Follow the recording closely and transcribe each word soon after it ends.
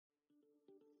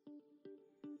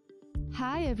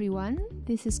Hi everyone,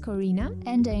 this is Corina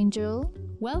and Angel.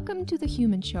 Welcome to The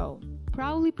Human Show,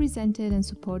 proudly presented and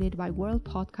supported by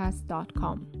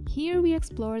worldpodcast.com. Here we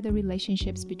explore the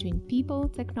relationships between people,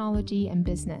 technology, and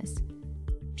business.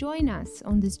 Join us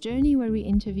on this journey where we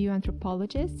interview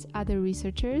anthropologists, other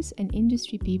researchers, and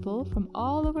industry people from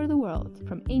all over the world,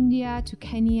 from India to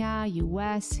Kenya,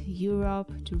 US,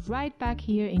 Europe, to right back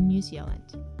here in New Zealand.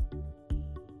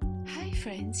 Hi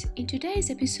friends, in today's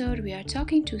episode we are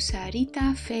talking to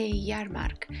Sarita Fae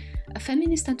Jarmack, a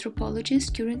feminist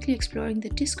anthropologist currently exploring the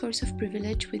discourse of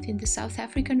privilege within the South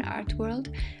African art world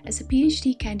as a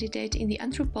PhD candidate in the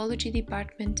anthropology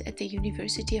department at the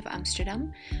University of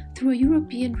Amsterdam through a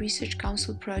European Research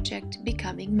Council project,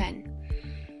 Becoming Men.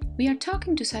 We are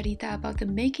talking to Sarita about the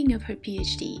making of her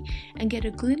PhD and get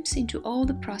a glimpse into all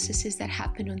the processes that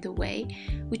happen on the way,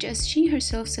 which as she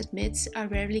herself admits are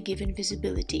rarely given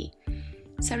visibility.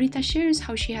 Sarita shares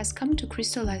how she has come to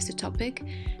crystallize the topic,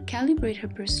 calibrate her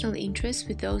personal interests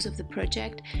with those of the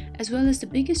project, as well as the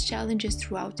biggest challenges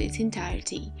throughout its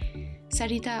entirety.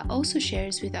 Sarita also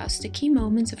shares with us the key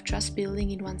moments of trust building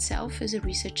in oneself as a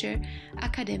researcher,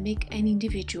 academic, and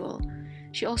individual.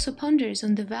 She also ponders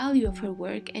on the value of her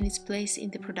work and its place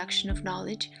in the production of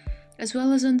knowledge, as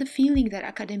well as on the feeling that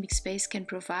academic space can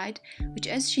provide, which,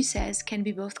 as she says, can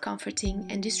be both comforting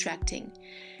and distracting.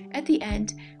 At the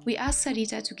end, we ask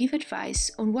Sarita to give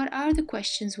advice on what are the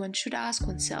questions one should ask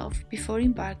oneself before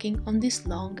embarking on this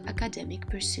long academic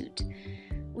pursuit.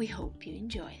 We hope you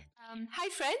enjoy it. Hi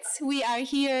friends, we are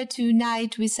here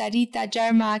tonight with Sarita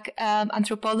Jarmack,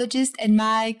 anthropologist, and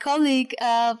my colleague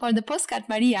for the postcard,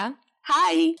 Maria.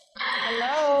 Hi!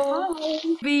 Hello!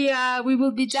 Hi. We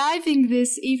will be diving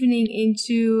this evening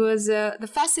into the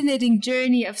fascinating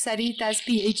journey of Sarita's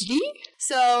PhD.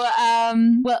 So,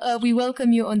 we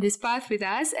welcome you on this path with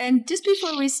us. And just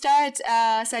before we start,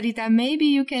 Sarita, maybe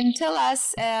you can tell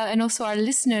us and also our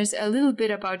listeners a little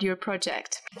bit about your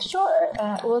project. Sure.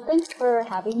 Well, thanks for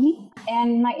having me.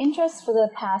 And my interest for the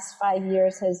past 5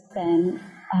 years has been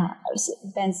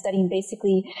studying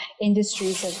basically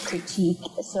industries of critique.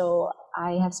 So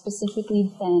I have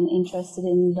specifically been interested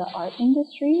in the art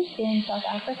industry in South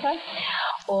Africa,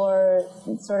 or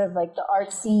sort of like the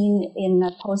art scene in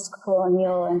a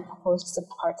post-colonial and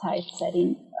post-apartheid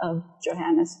setting of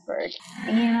Johannesburg.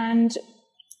 And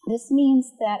this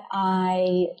means that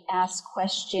I ask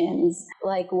questions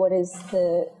like, what is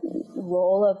the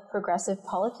role of progressive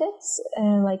politics,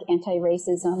 like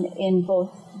anti-racism, in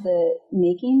both the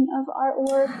making of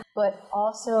artwork, but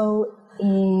also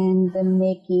in the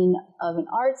making of an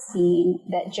art scene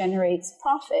that generates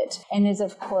profit and is,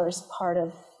 of course, part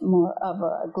of more of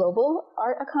a global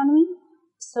art economy.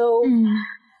 So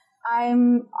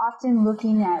I'm often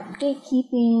looking at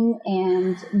gatekeeping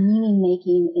and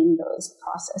meaning-making in those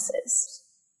processes.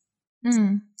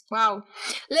 Wow.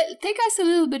 Take us a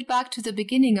little bit back to the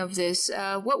beginning of this.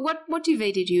 What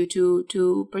motivated you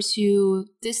to pursue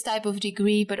this type of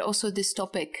degree, but also this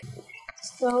topic?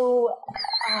 So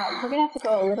we're going to have to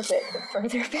go a little bit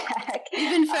further back.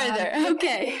 Even further,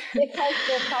 okay. Because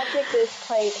the project is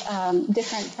quite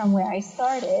different from where I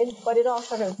started, but it all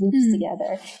sort of loops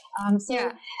together.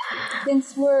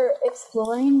 Since we're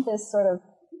exploring this sort of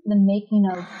the making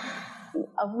of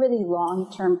a really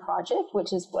long-term project,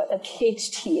 which is what a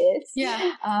PhD is.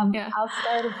 I'll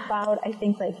start about, I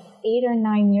think, like 8 or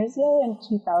 9 years ago in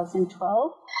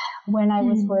 2012, when I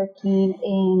was working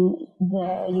in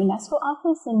the UNESCO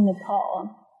office in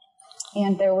Nepal.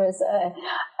 And there was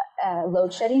a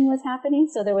load shedding was happening,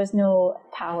 so there was no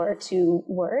power to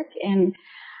work. And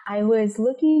I was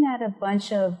looking at a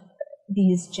bunch of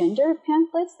these gender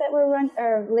pamphlets that were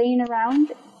laying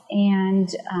around. And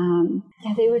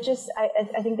they were just,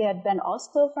 I think they had been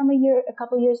also from a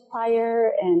couple years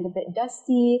prior and a bit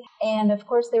dusty. And of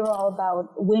course, they were all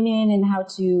about women and how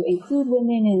to include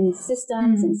women in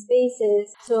systems and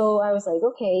spaces. So I was like,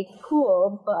 okay,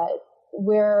 cool, but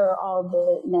where are all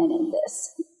the men in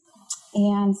this?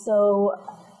 And so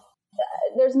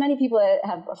there's many people that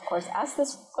have, of course, asked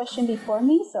this question before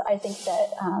me. So I think that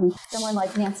someone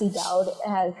like Nancy Dowd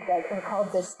has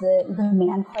called this the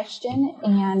man question.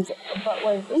 But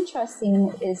what is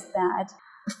interesting is that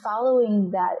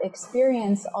following that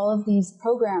experience, all of these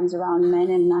programs around men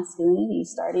and masculinity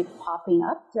started popping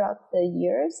up throughout the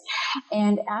years.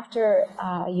 And after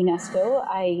UNESCO,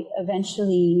 I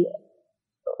eventually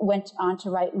went on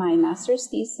to write my master's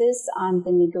thesis on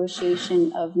the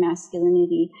negotiation of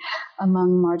masculinity among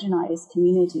marginalized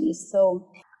communities. So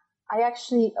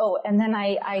And then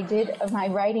I did my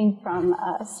writing from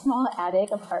a small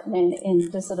attic apartment in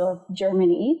Düsseldorf,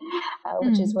 Germany,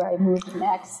 which is where I moved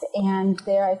next. And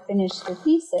there I finished the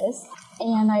thesis.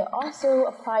 And I also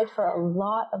applied for a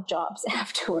lot of jobs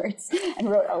afterwards and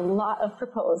wrote a lot of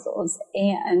proposals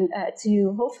and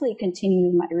to hopefully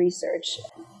continue my research.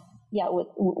 Yeah,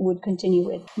 would continue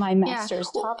with my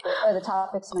master's topic, or the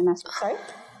topics of my master's. Sorry?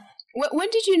 When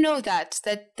did you know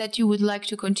that you would like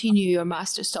to continue your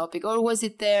master's topic, or was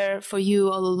it there for you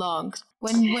all along?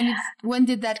 When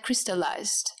did that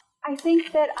crystallize? I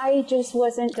think that I just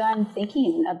wasn't done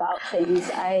thinking about things.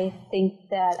 I think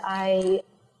that I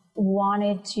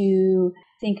wanted to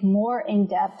think more in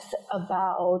depth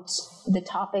about the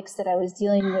topics that I was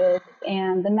dealing with.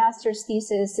 And the master's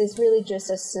thesis is really just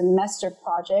a semester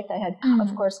project. I had,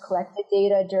 of course, collected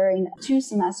data during 2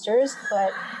 semesters,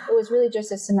 but it was really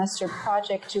just a semester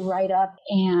project to write up.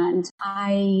 And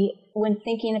when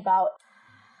thinking about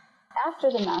after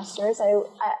the master's, I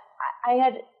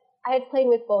had played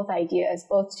with both ideas,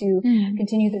 both to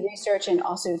continue the research and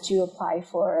also to apply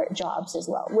for jobs as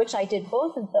well, which I did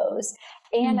both of those.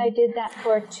 And I did that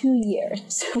for 2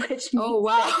 years, which means it's a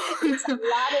lot of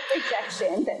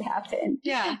rejection that happened.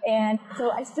 Yeah. And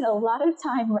so I spent a lot of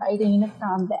time writing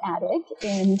from the attic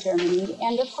in Germany.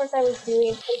 And of course, I was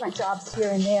doing different jobs here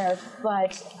and there,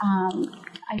 but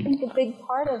I think a big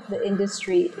part of the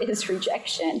industry is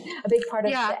rejection, a big part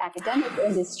of the academic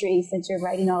industry, since you're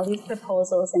writing all these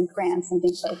proposals and grants and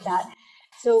things like that.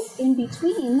 So in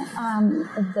between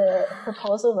the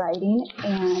proposal writing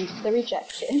and the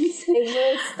rejections, I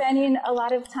was spending a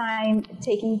lot of time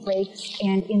taking breaks.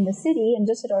 And in the city, in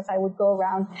Düsseldorf, I would go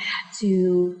around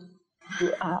to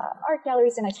art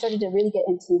galleries, and I started to really get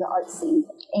into the art scene.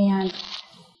 And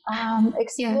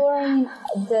exploring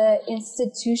the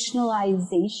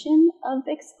institutionalization of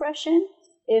expression,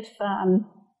 if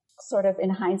sort of in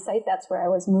hindsight, that's where I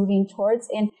was moving towards,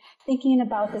 and thinking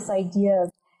about this idea of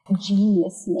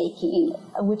genius making,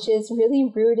 which is really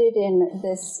rooted in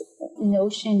this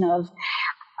notion of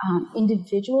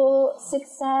individual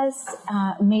success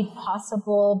made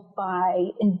possible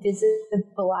by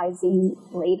invisibilizing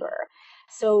labor.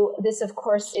 So this, of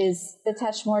course, is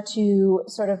attached more to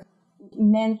sort of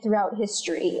men throughout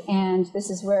history, and this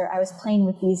is where I was playing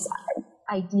with these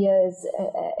ideas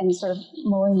and sort of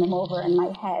mulling them over in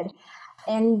my head,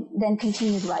 and then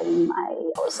continued writing my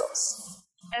proposals.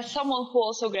 As someone who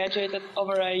also graduated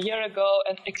over a year ago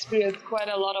and experienced quite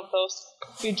a lot of those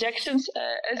rejections,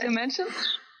 as you mentioned,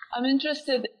 I'm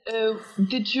interested,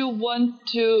 did you want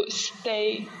to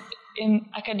stay in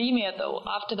academia though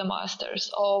after the master's,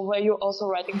 or were you also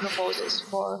writing proposals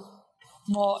for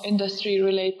more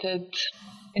industry-related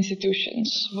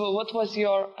institutions? What was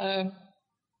your I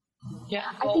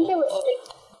think it was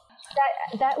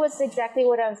that was exactly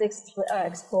what I was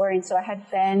exploring. So I had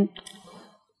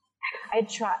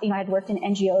worked in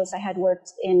NGOs. I had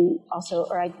worked in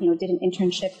did an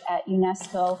internship at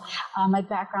UNESCO. My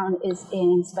background is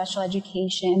in special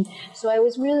education, so I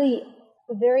was really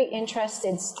very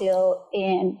interested still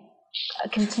in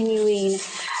continuing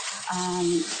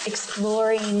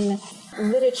exploring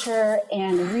literature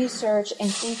and research and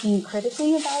thinking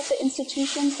critically about the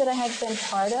institutions that I had been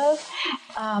part of,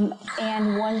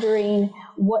 and wondering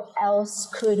what else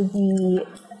could we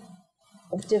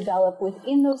develop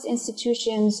within those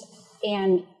institutions,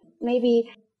 and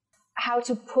maybe how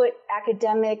to put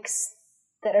academics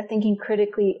that are thinking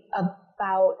critically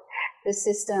about the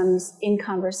systems in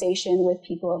conversation with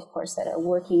people, of course, that are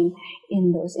working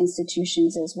in those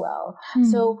institutions as well.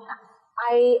 So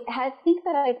I think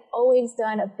that I've always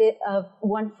done a bit of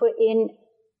one foot in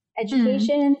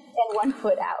education and one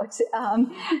foot out.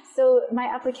 So my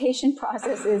application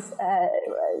process is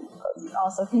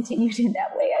also continued in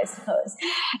that way, I suppose.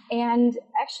 And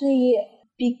actually,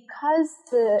 because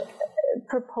the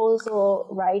proposal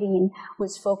writing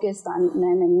was focused on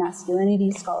men and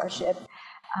masculinity scholarship,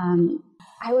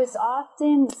 I was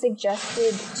often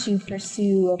suggested to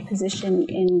pursue a position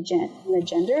in the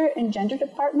gender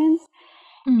departments.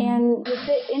 And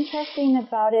what's interesting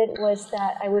about it was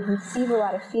that I would receive a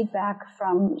lot of feedback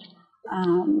from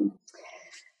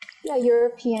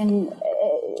European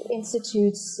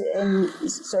institutes in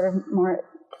sort of more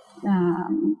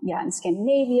in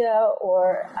Scandinavia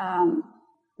or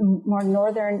more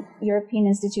northern European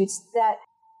institutes that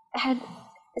had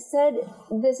said,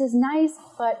 this is nice,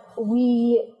 but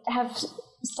we have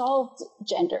solved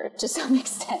gender to some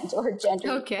extent, or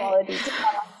gender equality to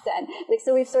then. Like,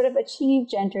 so we've sort of achieved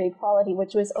gender equality,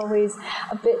 which was always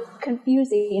a bit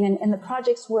confusing. And the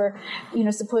projects were,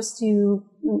 supposed to,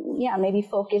 maybe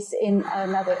focus in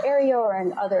another area or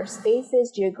in other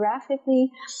spaces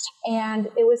geographically. And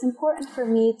it was important for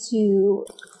me to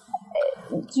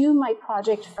do my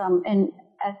project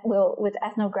with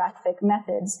ethnographic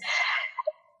methods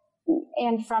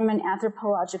and from an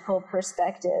anthropological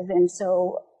perspective. And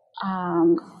so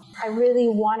I really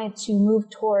wanted to move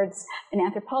towards an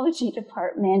anthropology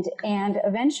department, and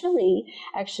eventually,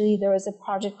 actually, there was a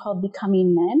project called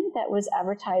Becoming Men that was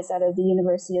advertised out of the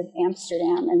University of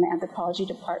Amsterdam and the anthropology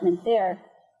department there.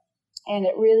 And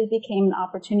it really became an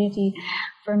opportunity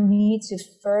for me to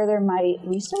further my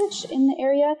research in the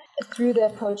area through the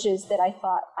approaches that I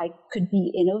thought I could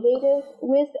be innovative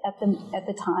with at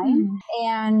the time.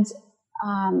 And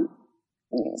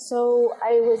so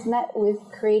I was met with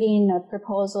creating a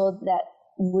proposal that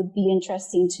would be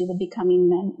interesting to the Becoming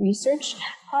Men research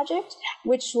project,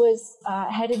 which was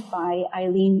headed by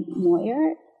Eileen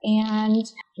Moyer. And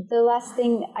the last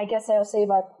thing I guess I'll say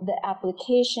about the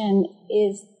application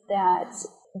is that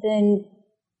then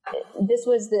this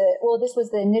was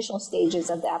the initial stages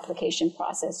of the application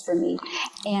process for me,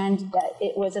 and that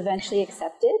it was eventually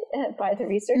accepted by the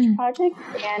research project,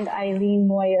 and Eileen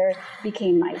Moyer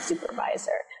became my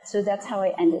supervisor. So that's how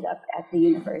I ended up at the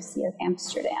University of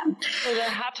Amsterdam. So there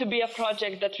had to be a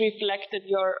project that reflected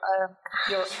your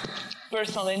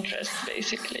personal interests,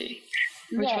 basically.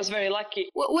 Which was very lucky.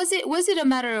 Was it a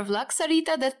matter of luck,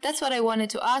 Sarita? That's what I wanted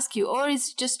to ask you, or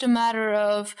is it just a matter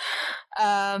of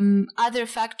other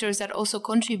factors that also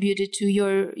contributed to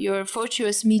your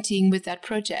fortuitous meeting with that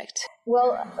project?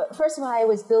 Well, first of all, I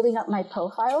was building up my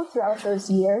profile throughout those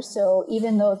years. So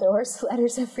even though there were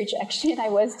letters of rejection, I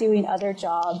was doing other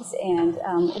jobs and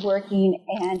working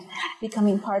and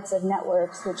becoming parts of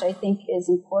networks, which I think is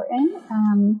important.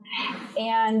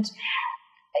 And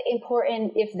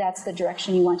important if that's the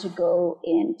direction you want to go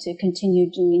in, to continue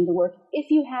doing the work,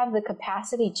 if you have the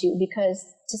capacity to, because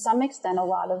to some extent a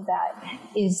lot of that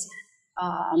is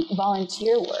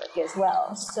volunteer work as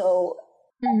well. So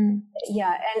and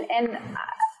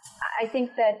I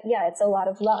think that it's a lot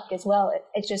of luck as well.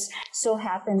 It just so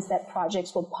happens that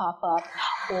projects will pop up,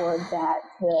 or that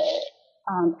the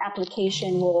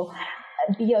application will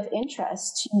be of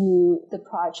interest to the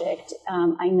project.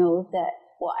 I know that,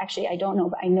 well, actually, I don't know,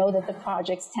 but I know that the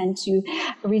projects tend to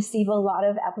receive a lot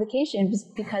of applications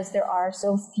because there are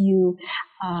so few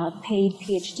paid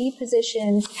PhD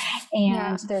positions,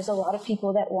 and there's a lot of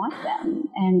people that want them,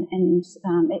 and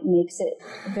it makes it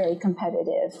very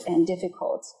competitive and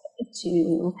difficult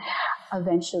to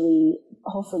eventually,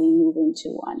 hopefully, move into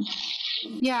one.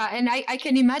 Yeah, and I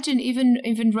can imagine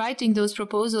even writing those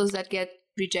proposals that get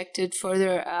rejected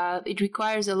further, it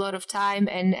requires a lot of time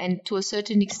and to a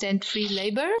certain extent free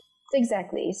labor.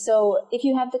 Exactly. So if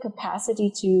you have the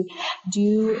capacity to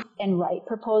do and write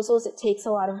proposals, it takes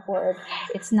a lot of work.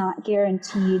 It's not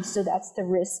guaranteed. So that's the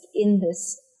risk in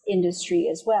this industry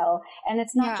as well. And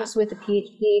it's not just with a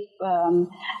PhD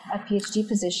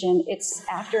position. It's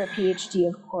after a PhD,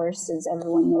 of course, as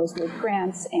everyone knows, with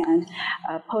grants and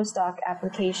postdoc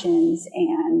applications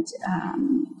and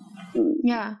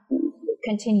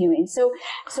continuing. So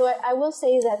I will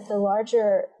say that the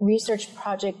larger research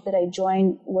project that I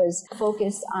joined was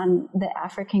focused on the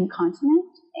African continent.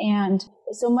 And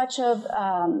so much of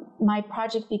my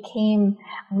project became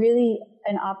really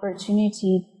an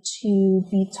opportunity to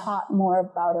be taught more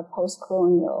about a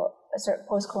post-colonial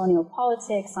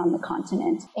politics on the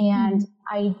continent. And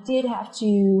I did have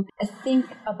to think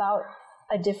about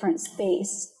a different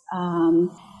space.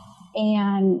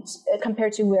 And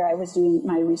compared to where I was doing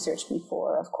my research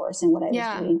before, of course, and what I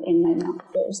was doing in my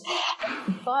master's.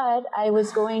 But I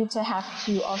was going to have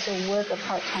to also work a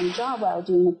part-time job while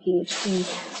doing a PhD.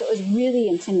 So it was really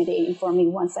intimidating for me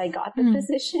once I got the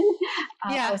position.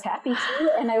 I was happy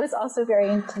to, and I was also very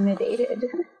intimidated.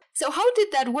 So how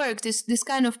did that work, this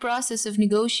kind of process of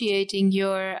negotiating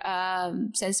your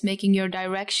sense-making, your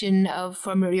direction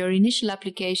from your initial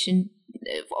application,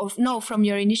 from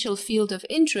your initial field of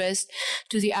interest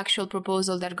to the actual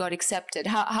proposal that got accepted?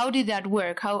 How did that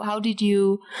work? How did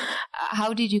you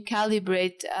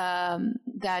calibrate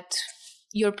that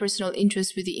your personal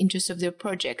interest with the interest of the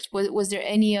project? Was there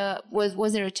any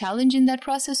was there a challenge in that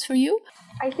process for you?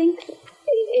 I think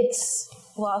it's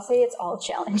I'll say it's all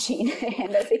challenging.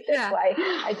 And I think that's why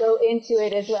I go into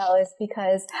it as well, is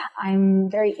because I'm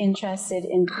very interested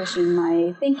in pushing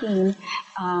my thinking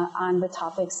on the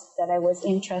topics that I was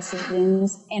interested in.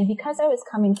 And because I was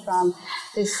coming from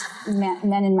this men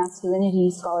and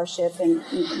masculinity scholarship and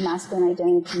masculine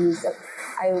identities,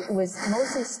 I was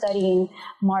mostly studying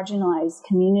marginalized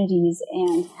communities,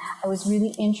 and I was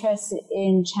really interested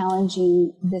in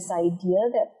challenging this idea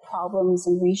that problems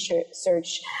and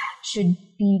research should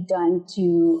be done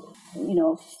to,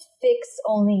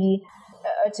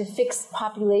 fix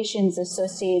populations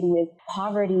associated with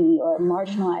poverty or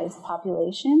marginalized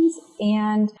populations.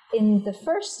 And in the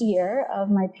first year of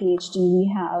my PhD,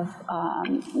 we have,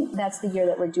 that's the year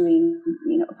that we're doing,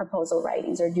 proposal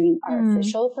writings or doing our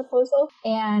official proposal.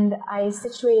 And I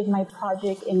situated my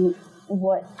project in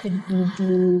what could be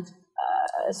deemed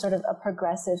sort of a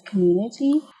progressive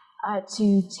community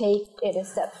to take it a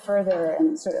step further,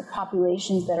 and sort of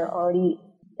populations that have already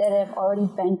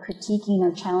been critiquing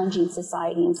or challenging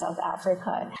society in South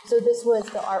Africa. So this was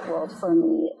the art world for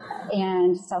me,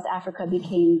 and South Africa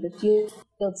became the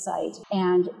field site.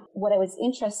 And what I was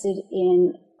interested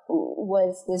in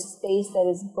was this space that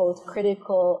is both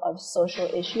critical of social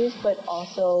issues, but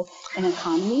also an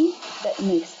economy that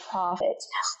makes profit.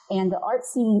 And the art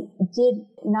scene did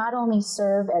not only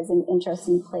serve as an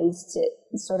interesting place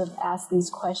to sort of ask these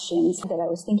questions that I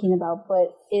was thinking about,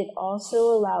 but it also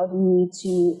allowed me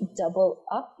to double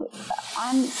up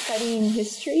on studying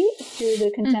history through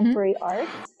the contemporary art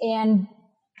and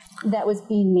that was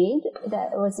being made,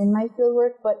 that was in my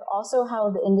fieldwork, but also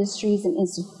how the industries and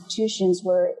institutions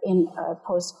were in a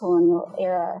post-colonial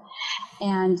era,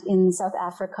 and in South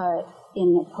Africa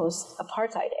in a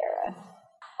post-apartheid era.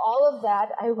 All of that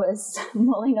I was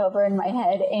mulling over in my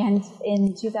head, and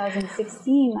in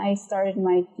 2016 I started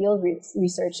my field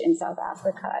research in South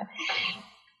Africa,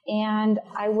 and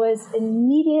I was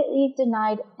immediately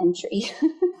denied entry.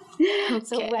 Okay.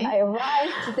 So when I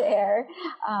arrived there,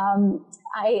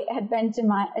 I had been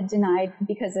denied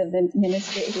because of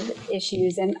administrative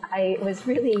issues, and I was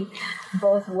really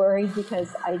both worried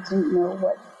because I didn't know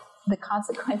what the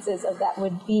consequences of that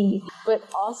would be, but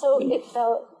also it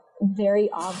felt very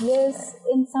obvious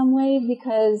in some way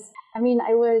because, I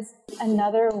was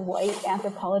another white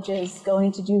anthropologist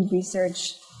going to do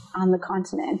research on the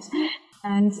continent.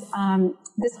 And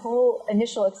this whole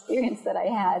initial experience that I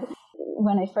had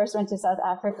when I first went to South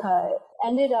Africa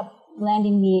ended up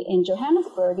landing me in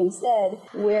Johannesburg instead,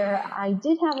 where I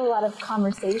did have a lot of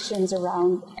conversations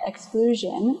around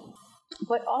exclusion,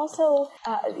 but also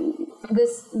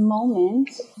this moment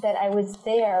that I was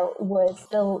there was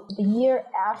the year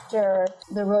after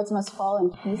the Rhodes Must Fall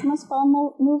and Peace Must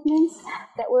Fall movements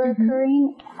that were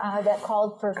occurring that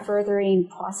called for furthering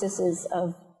processes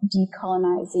of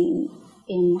decolonizing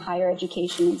in higher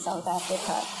education in South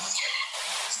Africa.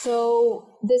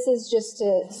 So this is just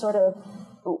to sort of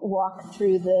walk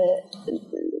through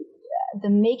the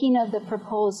making of the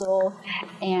proposal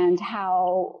and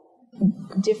how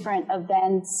different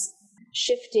events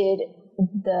shifted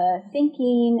the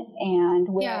thinking and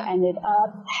where I ended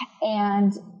up,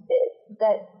 and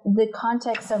that the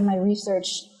context of my research,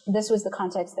 this was the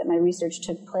context that my research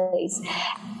took place,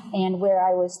 and where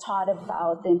I was taught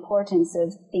about the importance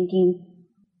of thinking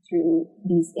through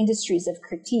these industries of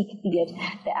critique, be it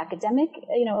the academic,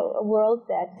 world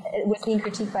that was being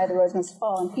critiqued by the Rhodes Must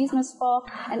Fall and Peace Must Fall,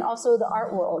 and also the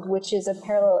art world, which is a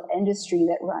parallel industry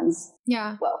that runs,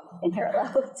 in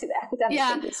parallel to the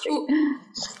academic industry.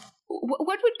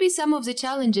 What would be some of the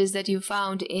challenges that you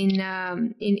found in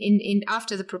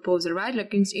after the proposal, right?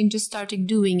 Like in just starting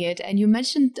doing it, and you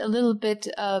mentioned a little bit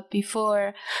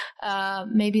before,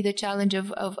 maybe the challenge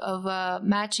of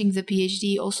matching the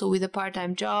PhD also with a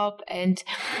part-time job, and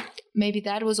maybe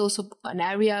that was also an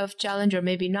area of challenge, or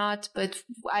maybe not. But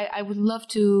I would love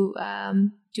to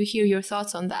hear your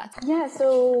thoughts on that. Yeah,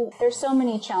 so there's so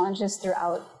many challenges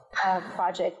throughout a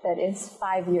project that is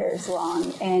 5 years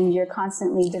long, and you're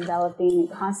constantly developing and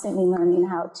constantly learning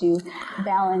how to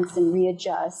balance and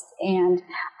readjust. And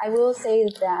I will say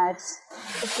that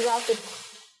throughout the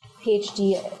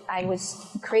PhD, I was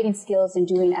creating skills in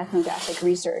doing ethnographic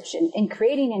research and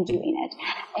creating and doing it.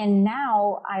 And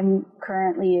now I'm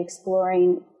currently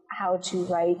exploring how to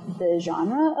write the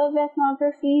genre of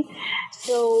ethnography.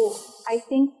 So I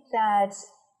think that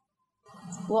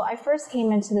I first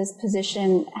came into this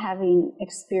position having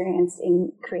experience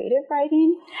in creative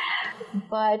writing,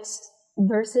 but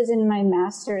versus in my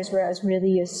master's where I was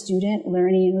really a student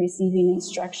learning and receiving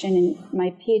instruction, in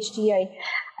my PhD,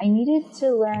 I I needed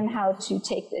to learn how to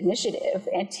take the initiative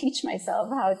and teach myself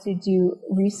how to do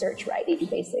research writing,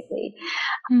 basically,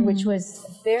 which was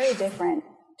very different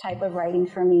type of writing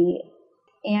for me.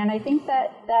 And I think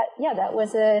that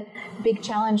was a big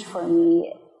challenge for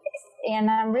me. And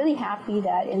I'm really happy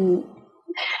that in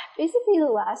basically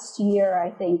the last year, I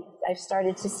think I've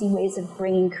started to see ways of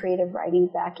bringing creative writing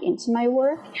back into my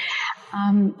work.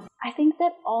 I think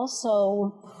that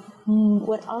also,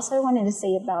 what else I wanted to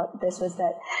say about this was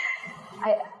that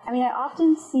I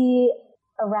often see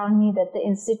around me that the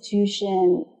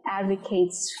institution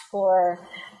advocates for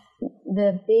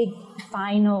the big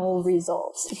final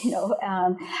results,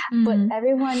 but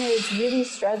everyone is really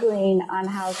struggling on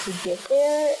how to get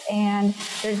there, and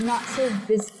there's not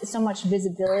so much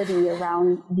visibility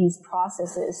around these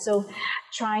processes. So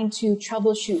trying to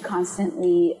troubleshoot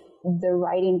constantly the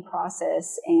writing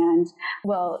process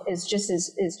is just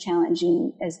as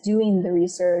challenging as doing the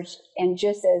research, and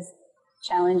just as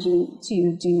challenging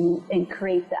to do and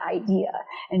create the idea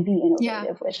and be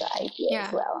innovative with the idea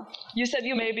as well. You said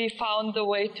you maybe found the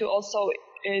way to also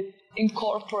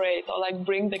incorporate or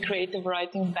bring the creative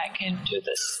writing back into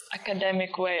this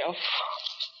academic way of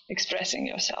expressing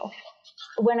yourself.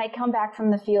 When I come back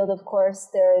from the field, of course,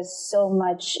 there's so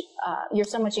much, you're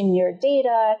so much in your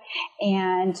data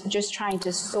and just trying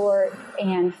to sort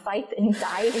and fight the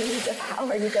anxieties of how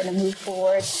are you going to move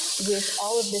forward with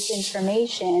all of this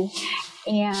information.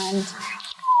 And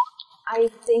I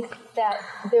think that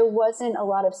there wasn't a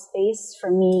lot of space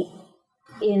for me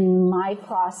in my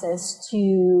process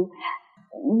to,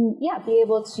 be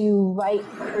able to write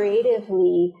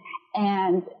creatively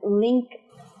and link.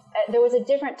 There was a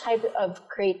different type of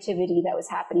creativity that was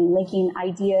happening, linking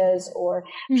ideas or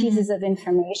pieces of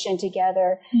information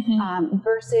together,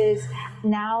 versus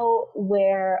now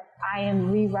where I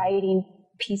am rewriting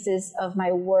pieces of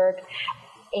my work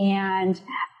and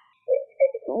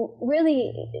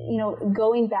really,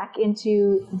 going back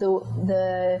into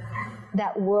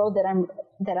that world that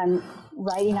I'm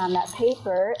writing on that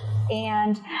paper,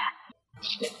 and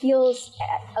feels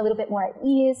a little bit more at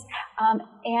ease,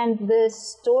 and the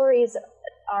stories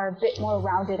are a bit more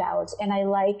rounded out, and I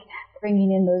like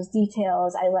bringing in those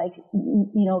details. I like,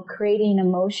 creating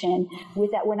emotion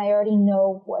with that when I already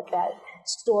know what that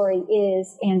story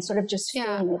is, and sort of just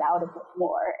filling it out a bit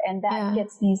more, and that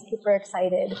gets me super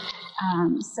excited.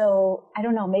 So I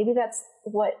don't know, maybe that's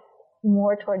what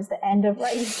more towards the end of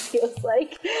writing feels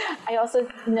like. I also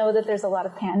know that there's a lot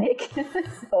of panic.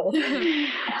 So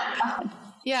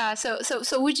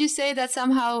would you say that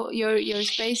somehow your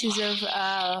spaces of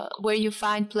where you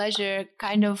find pleasure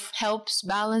kind of helps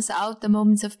balance out the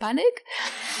moments of panic?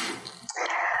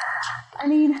 I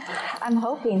mean, I'm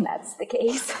hoping that's the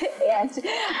case. And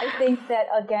I think that,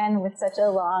 again, with such a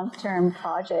long-term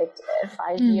project,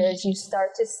 5 years, you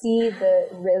start to see the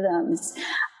rhythms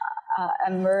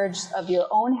emerge of your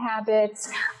own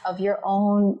habits, of your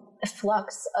own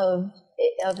flux of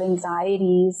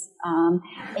anxieties,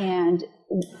 and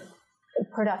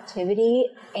productivity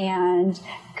and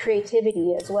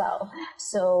creativity as well.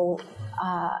 So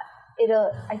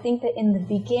I think that in the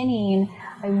beginning,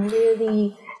 I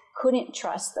really couldn't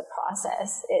trust the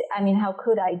process. How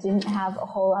could I? Didn't have a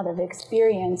whole lot of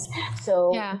experience.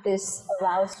 So this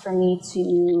allows for me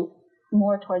to,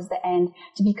 more towards the end,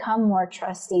 to become more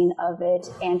trusting of it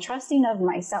and trusting of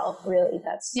myself, really.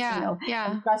 That's,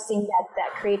 and trusting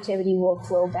that creativity will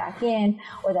flow back in,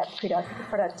 or that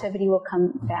productivity will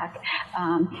come back,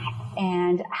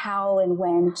 and how and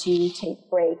when to take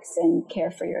breaks and care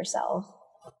for yourself.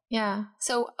 Yeah.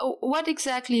 So what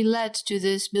exactly led to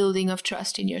this building of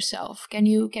trust in yourself? Can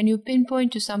you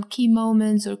pinpoint to some key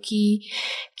moments or key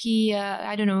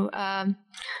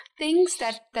things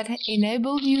that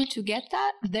enabled you to get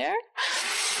that there?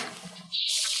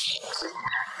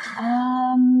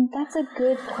 That's a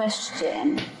good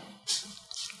question.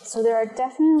 So there are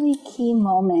definitely key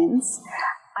moments.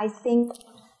 I think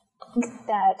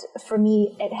that for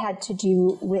me, it had to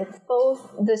do with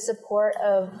both the support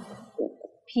of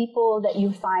people that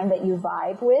you find that you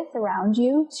vibe with around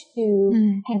you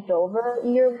to hand over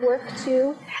your work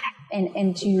to,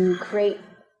 and to create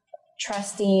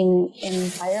trusting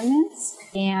environments,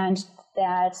 and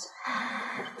that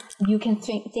you can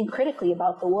think critically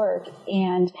about the work.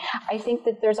 And I think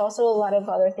that there's also a lot of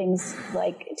other things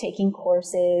like taking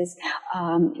courses,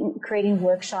 creating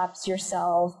workshops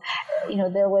yourself.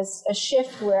 There was a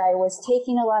shift where I was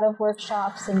taking a lot of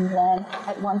workshops, and then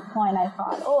at one point I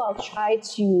thought, I'll try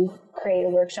to create a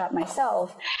workshop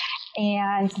myself.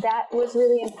 And that was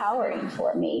really empowering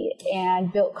for me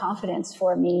and built confidence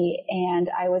for me. And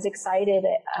I was excited.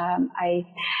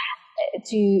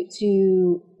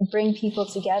 to bring people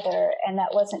together, and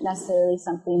that wasn't necessarily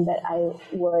something that I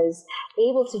was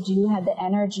able to do, had the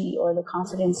energy or the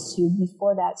confidence to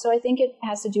before that. So I think it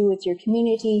has to do with your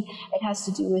community. It has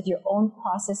to do with your own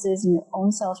processes and your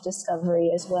own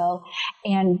self-discovery as well,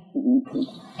 and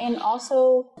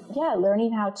also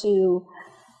learning how to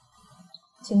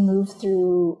move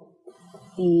through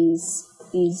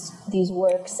these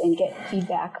works and get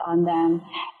feedback on them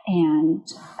and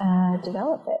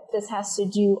develop it. This has to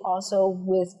do also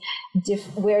with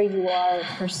where you are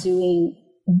pursuing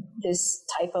this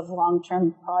type of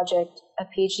long-term project, a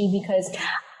PhD, because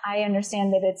I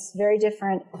understand that it's very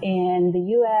different in the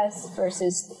U.S.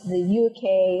 versus the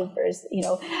U.K. versus,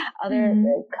 other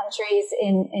countries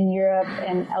in Europe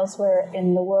and elsewhere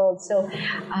in the world. So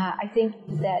I think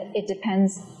that it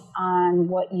depends on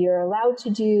what you're allowed to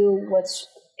do, what's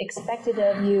expected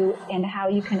of you, and how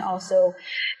you can also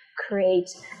create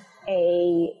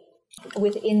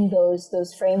within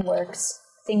those frameworks,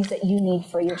 things that you need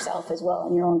for yourself as well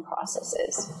in your own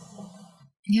processes.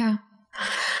 Yeah.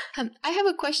 I have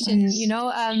a question,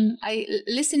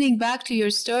 listening back to your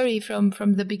story from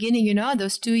the beginning,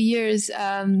 those 2 years,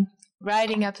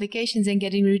 writing applications and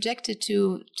getting rejected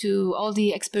to all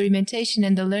the experimentation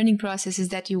and the learning processes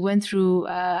that you went through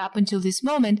up until this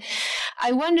moment.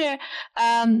 I wonder,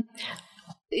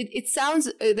 it sounds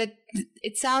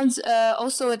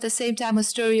also at the same time a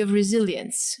story of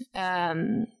resilience,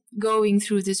 going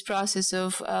through this process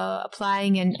of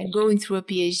applying and going through a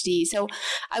PhD. So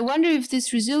I wonder if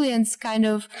this resilience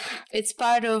it's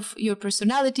part of your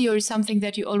personality, or something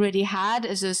that you already had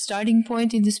as a starting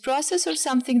point in this process, or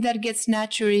something that gets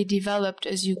naturally developed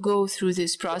as you go through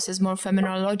this process more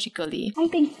phenomenologically. I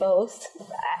think both.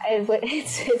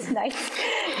 It's nice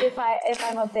if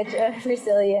I'm a bit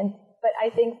resilient, but I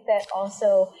think that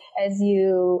also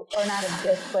or not a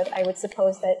bit, but I would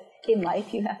suppose that in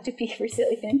life you have to be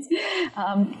resilient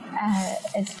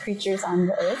as creatures on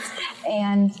the earth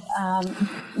and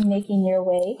making your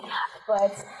way.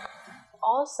 But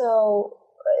also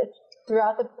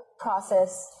throughout the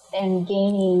process and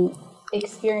gaining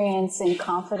experience and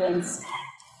confidence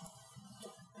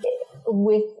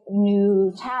with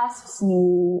new tasks,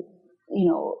 new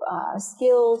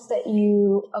skills that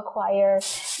you acquire,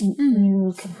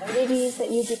 new communities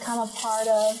that you become a part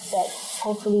of that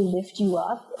hopefully lift you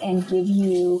up and give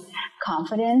you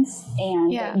confidence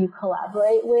and that you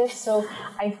collaborate with. So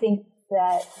I think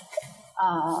that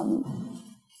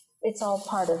it's all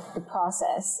part of the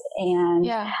process. And,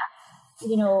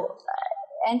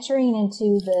 entering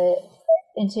into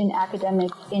an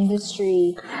academic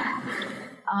industry,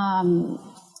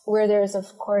 where there's,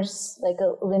 of course, like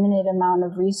a limited amount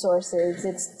of resources,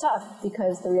 it's tough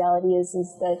because the reality is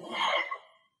that,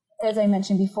 as I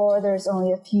mentioned before, there's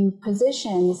only a few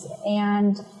positions,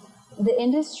 and the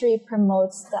industry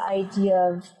promotes the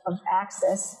idea of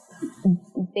access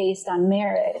based on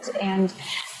merit. And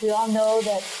we all know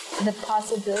that the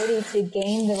possibility to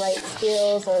gain the right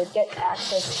skills or get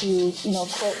access to,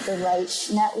 quote, the right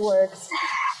networks,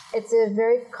 it's a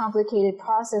very complicated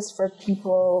process for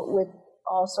people with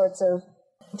all sorts of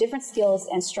different skills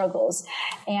and struggles.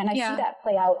 And I see that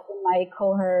play out in my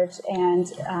cohort and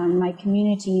my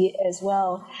community as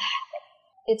well.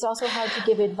 It's also hard to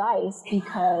give advice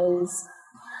because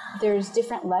there's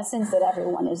different lessons that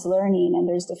everyone is learning, and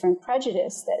there's different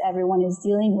prejudice that everyone is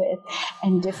dealing with,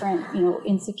 and different,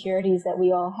 insecurities that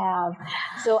we all have.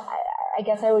 So I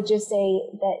guess I would just say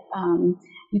that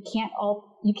you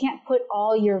can't put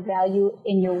all your value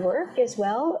in your work as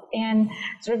well, and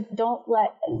sort of don't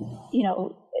let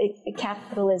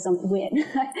capitalism win.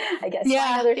 I guess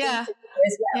find other things to do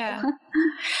as well.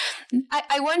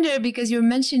 I wonder, because you're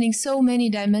mentioning so many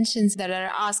dimensions that are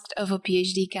asked of a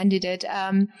PhD candidate.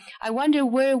 I wonder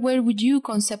where would you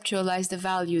conceptualize the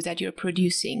value that you're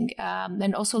producing,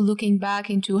 and also looking back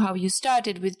into how you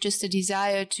started with just a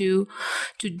desire to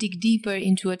dig deeper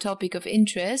into a topic of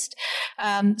interest.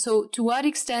 So to what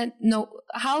extent,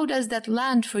 how does that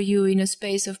land for you in a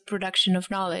space of production of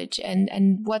knowledge,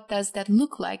 and what does that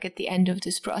look like at the end of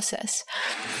this process?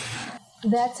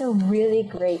 That's a really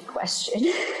great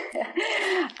question.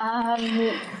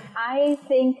 I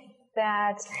think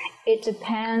that it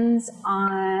depends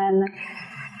on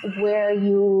where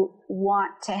you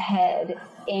want to head,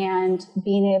 and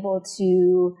being able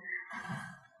to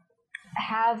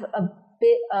have a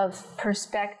bit of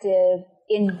perspective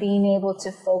in being able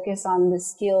to focus on the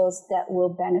skills that will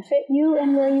benefit you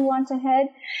and where you want to head.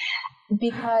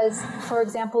 Because, for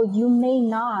example, you may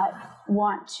not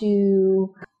want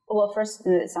to well, first,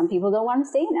 some people don't want to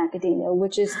stay in academia,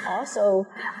 which is also,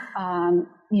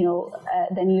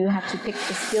 then you have to pick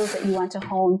the skills that you want to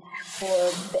hone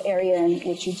for the area in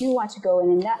which you do want to go in.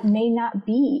 And that may not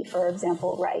be, for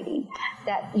example, writing.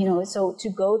 So to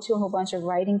go to a whole bunch of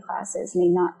writing classes may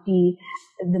not be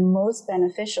the most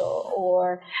beneficial,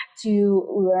 or to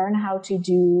learn how to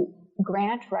do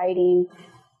grant writing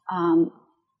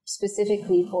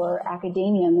specifically for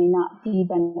academia may not be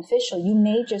beneficial. You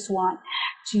may just want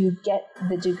to get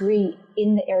the degree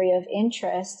in the area of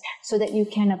interest so that you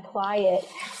can apply it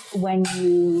when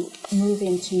you move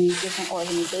into different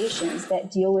organizations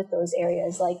that deal with those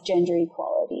areas, like gender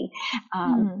equality.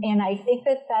 And I think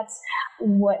that that's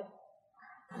what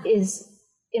is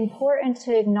important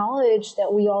to acknowledge,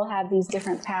 that we all have these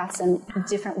different paths and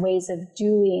different ways of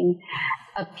doing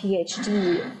a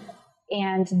PhD,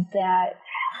 and that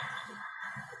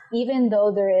even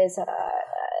though there is a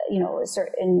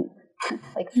certain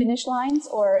finish lines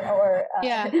or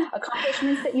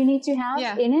accomplishments that you need to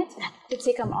have in it to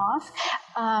tick them off,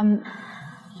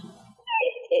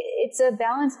 it's a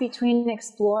balance between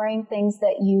exploring things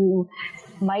that you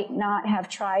might not have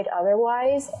tried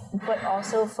otherwise, but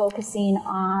also focusing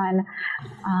on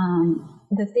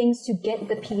the things to get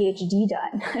the PhD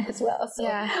done as well. So,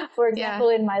 for example,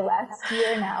 in my last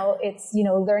year now, it's,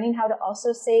 learning how to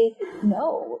also say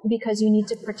no, because you need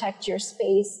to protect your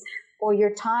space or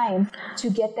your time to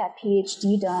get that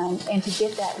PhD done and to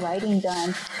get that writing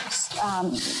done.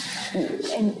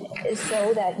 And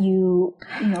so that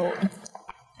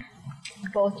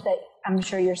both that I'm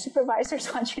sure your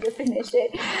supervisors want you to finish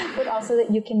it, but also that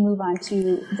you can move on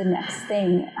to the next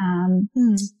thing.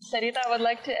 Sarita, I would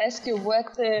like to ask you,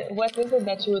 what is it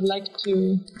that you would like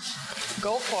to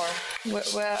go for?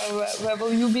 Where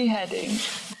will you be heading?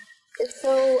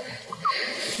 So,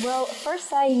 well,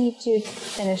 first I need to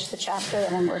finish the chapter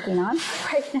that I'm working on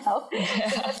right now.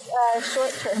 So that's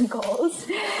short-term goals.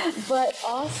 But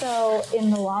also,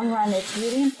 in the long run, it's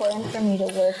really important for me to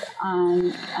work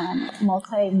on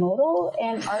multimodal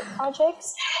and art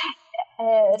projects.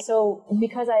 So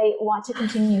because I want to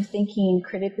continue thinking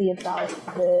critically about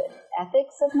the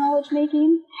ethics of knowledge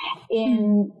making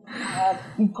in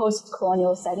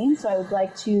post-colonial settings. So I would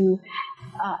like to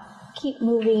keep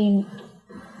moving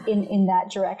in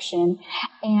that direction.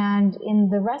 And in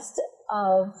the rest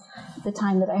of the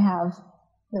time that I have,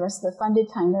 the rest of the funded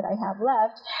time that I have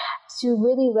left, to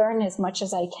really learn as much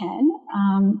as I can.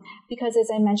 Because as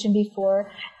I mentioned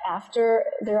before, after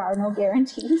there are no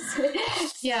guarantees.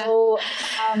 So,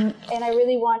 and I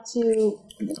really want to,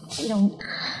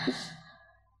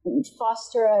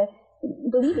 foster a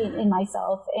believing in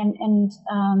myself and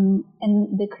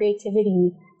the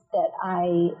creativity that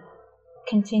I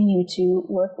continue to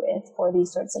work with for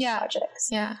these sorts of projects.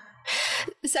 Yeah.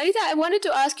 Sarita, I wanted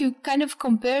to ask you, kind of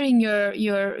comparing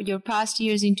your past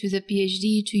years into the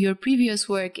PhD to your previous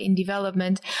work in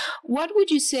development, what would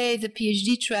you say the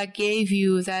PhD track gave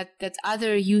you that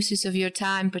other uses of your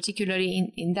time,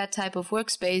 particularly in that type of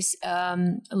workspace,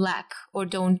 lack or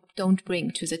don't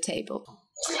bring to the table?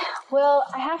 Well,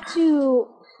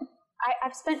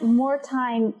 I've spent more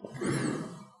time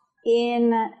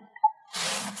in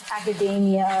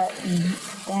academia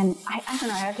than I don't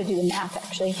know, I have to do the math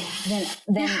actually, than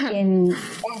in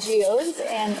NGOs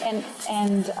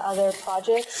and other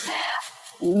projects.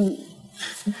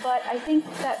 But I think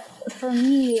that for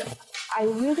me, I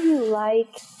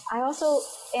also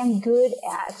am good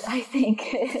at, I think,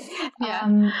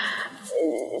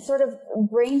 sort of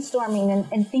brainstorming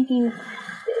and thinking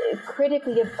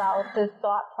critically about the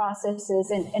thought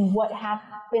processes and what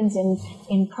happens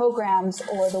in programs,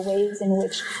 or the ways in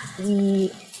which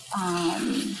we,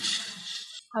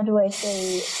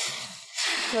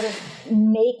 sort of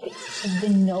make the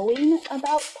knowing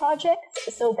about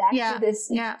projects. So back to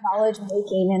this knowledge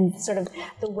making and sort of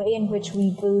the way in which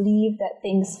we believe that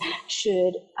things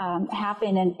should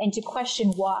happen, and to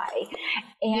question why.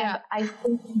 And I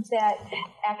think that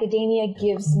academia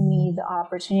gives me the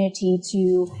opportunity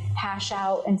to hash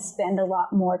out and spend a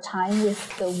lot more time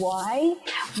with the why,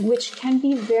 which can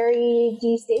be very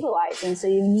destabilizing. So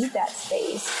you need that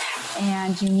space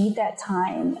and you need that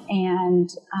time, and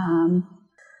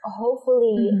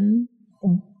hopefully,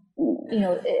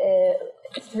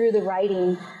 through the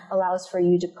writing allows for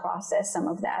you to process some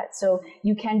of that. So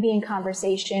you can be in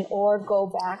conversation or go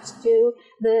back to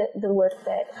the work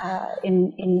that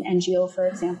in NGO, for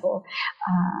example.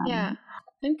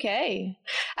 Okay.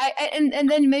 And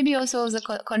then maybe also as a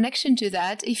connection to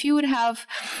that, if you would have,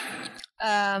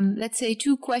 let's say,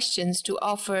 two questions to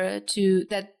offer to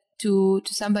to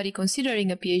somebody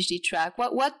considering a PhD track?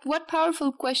 What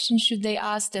powerful questions should they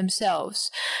ask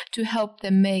themselves to help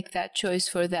them make that choice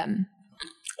for them?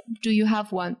 Do you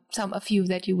have a few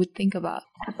that you would think about?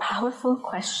 Powerful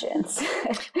questions.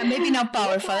 Maybe not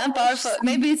powerful.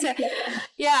 Maybe it's I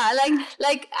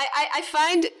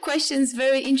find questions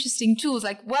very interesting too.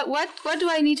 Like what do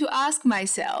I need to ask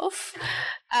myself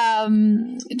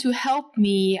to help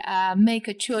me make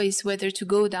a choice whether to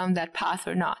go down that path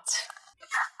or not?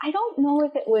 I don't know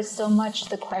if it was so much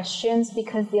the questions,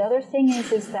 because the other thing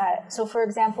is that, so for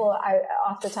example,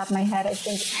 off the top of my head, I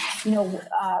think,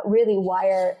 really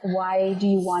why do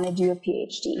you want to do a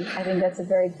PhD? I think that's a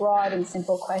very broad and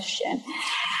simple question.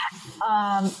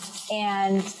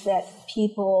 And that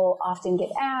people often get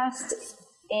asked.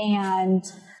 And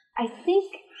I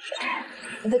think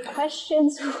the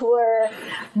questions were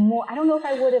more, I don't know if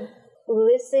I would have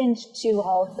listened to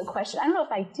all of the questions. I don't know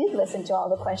if I did listen to all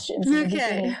the questions in the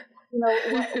beginning.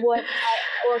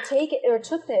 Or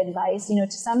took the advice.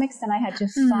 To some extent, I had to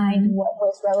find what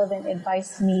was relevant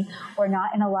advice to me or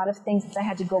not. And a lot of things I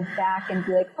had to go back and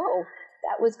be like, oh,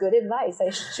 that was good advice.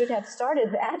 I should have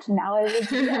started that. Now I would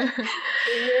do that 3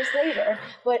 years later.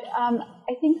 But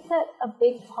I think that a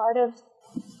big part of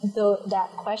that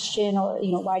question, or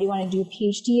why do you want to do a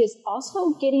PhD, is also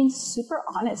getting super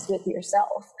honest with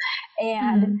yourself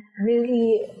and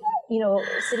really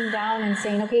sitting down and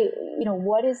saying, okay,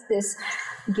 what is this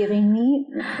giving me?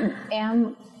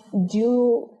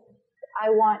 Do I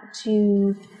want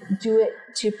to do it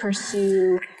to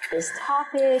pursue this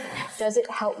topic? Does it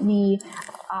help me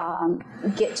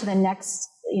get to the next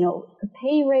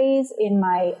pay raise in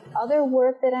my other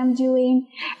work that I'm doing?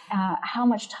 How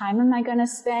much time am I going to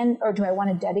spend, or do I want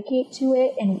to dedicate to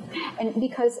it? And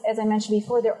because, as I mentioned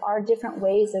before, there are different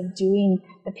ways of doing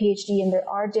the PhD, and there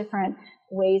are different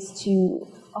ways to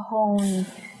hone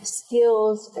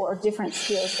skills or different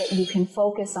skills that you can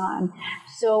focus on.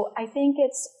 So I think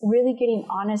it's really getting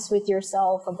honest with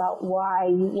yourself about why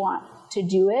you want to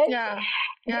do it. Yeah.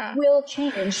 It will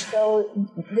change. So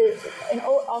and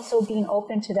also being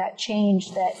open to that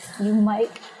change, that you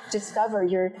might discover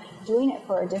you're doing it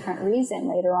for a different reason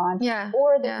later on,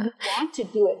 or that you want to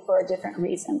do it for a different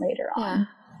reason later on.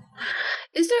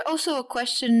 Is there also a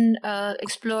question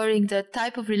exploring the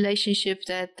type of relationship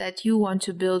that you want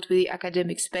to build with the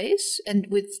academic space and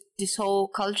with this whole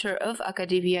culture of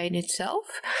academia in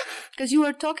itself? Because you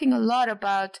were talking a lot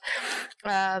about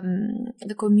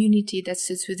the community that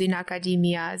sits within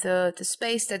academia, the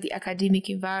space that the academic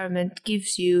environment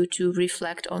gives you to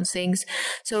reflect on things.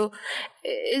 So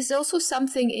is also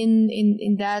something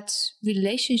in that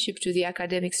relationship to the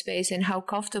academic space and how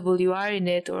comfortable you are in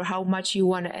it, or how much you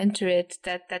want to enter it,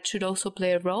 that should also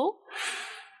play a role?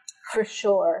 For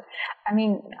sure. I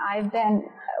mean, I've been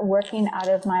working out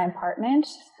of my apartment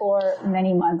for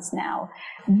many months now,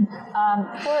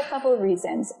 for a couple of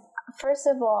reasons. First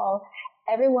of all,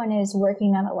 everyone is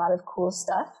working on a lot of cool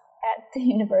stuff at the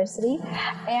university,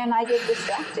 and I get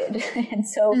distracted. And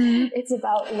so it's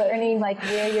about learning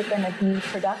where you're going to be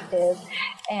productive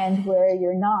and where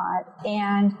you're not.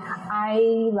 And I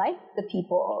like the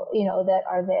people, that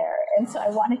are there. And so I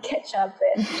want to catch up.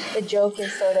 And the joke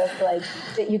is sort of like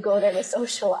that you go there to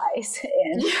socialize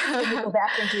and you go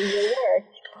back and do your work.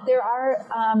 There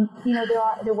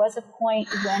was a point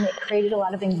when it created a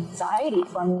lot of anxiety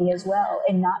for me as well,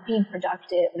 and not being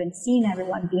productive and seeing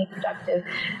everyone being productive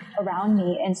around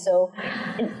me. And so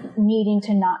needing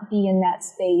to not be in that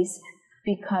space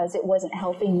because it wasn't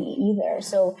helping me either.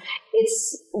 So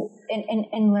it's,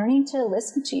 and learning to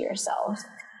listen to yourself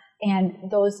and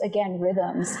those, again,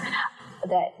 rhythms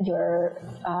that you're,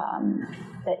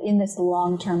 that in this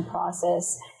long-term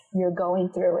process you're going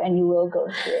through and you will go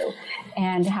through,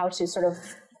 and how to sort of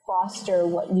foster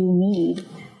what you need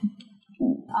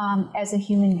as a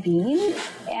human being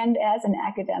and as an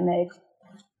academic.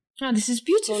 Oh, this is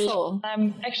beautiful.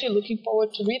 I'm actually looking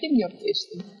forward to reading your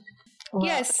PhD. Well,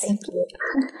 yes. Thank you.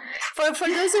 For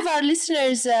those of our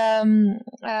listeners,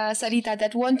 Sarita,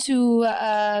 that want to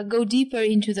go deeper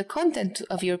into the content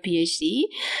of your PhD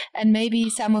and maybe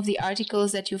some of the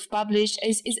articles that you've published,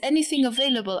 is anything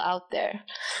available out there?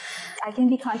 I can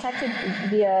be contacted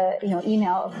via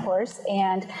email, of course,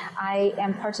 and I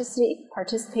am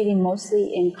participating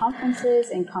mostly in conferences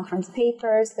and conference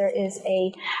papers. There is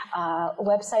a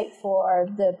website for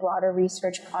the broader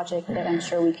research project that I'm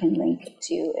sure we can link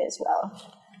to as well.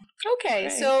 Okay,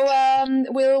 so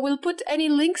we'll put any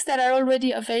links that are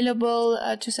already available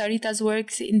to Sarita's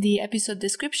works in the episode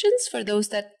descriptions for those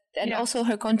that and also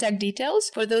her contact details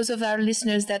for those of our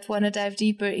listeners that want to dive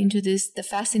deeper into the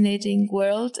fascinating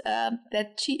world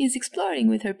that she is exploring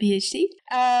with her PhD.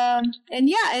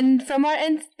 And from our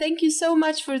end, thank you so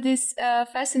much for this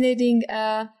fascinating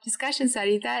discussion,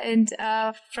 Sarita. And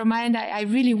from my end, I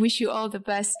really wish you all the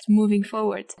best moving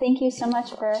forward. Thank you so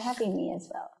much for having me as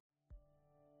well.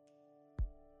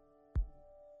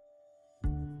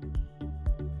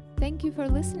 Thank you for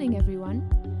listening, everyone.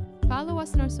 Follow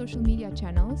us on our social media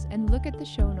channels and look at the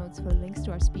show notes for links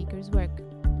to our speakers' work.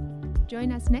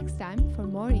 Join us next time for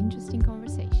more interesting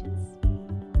conversations.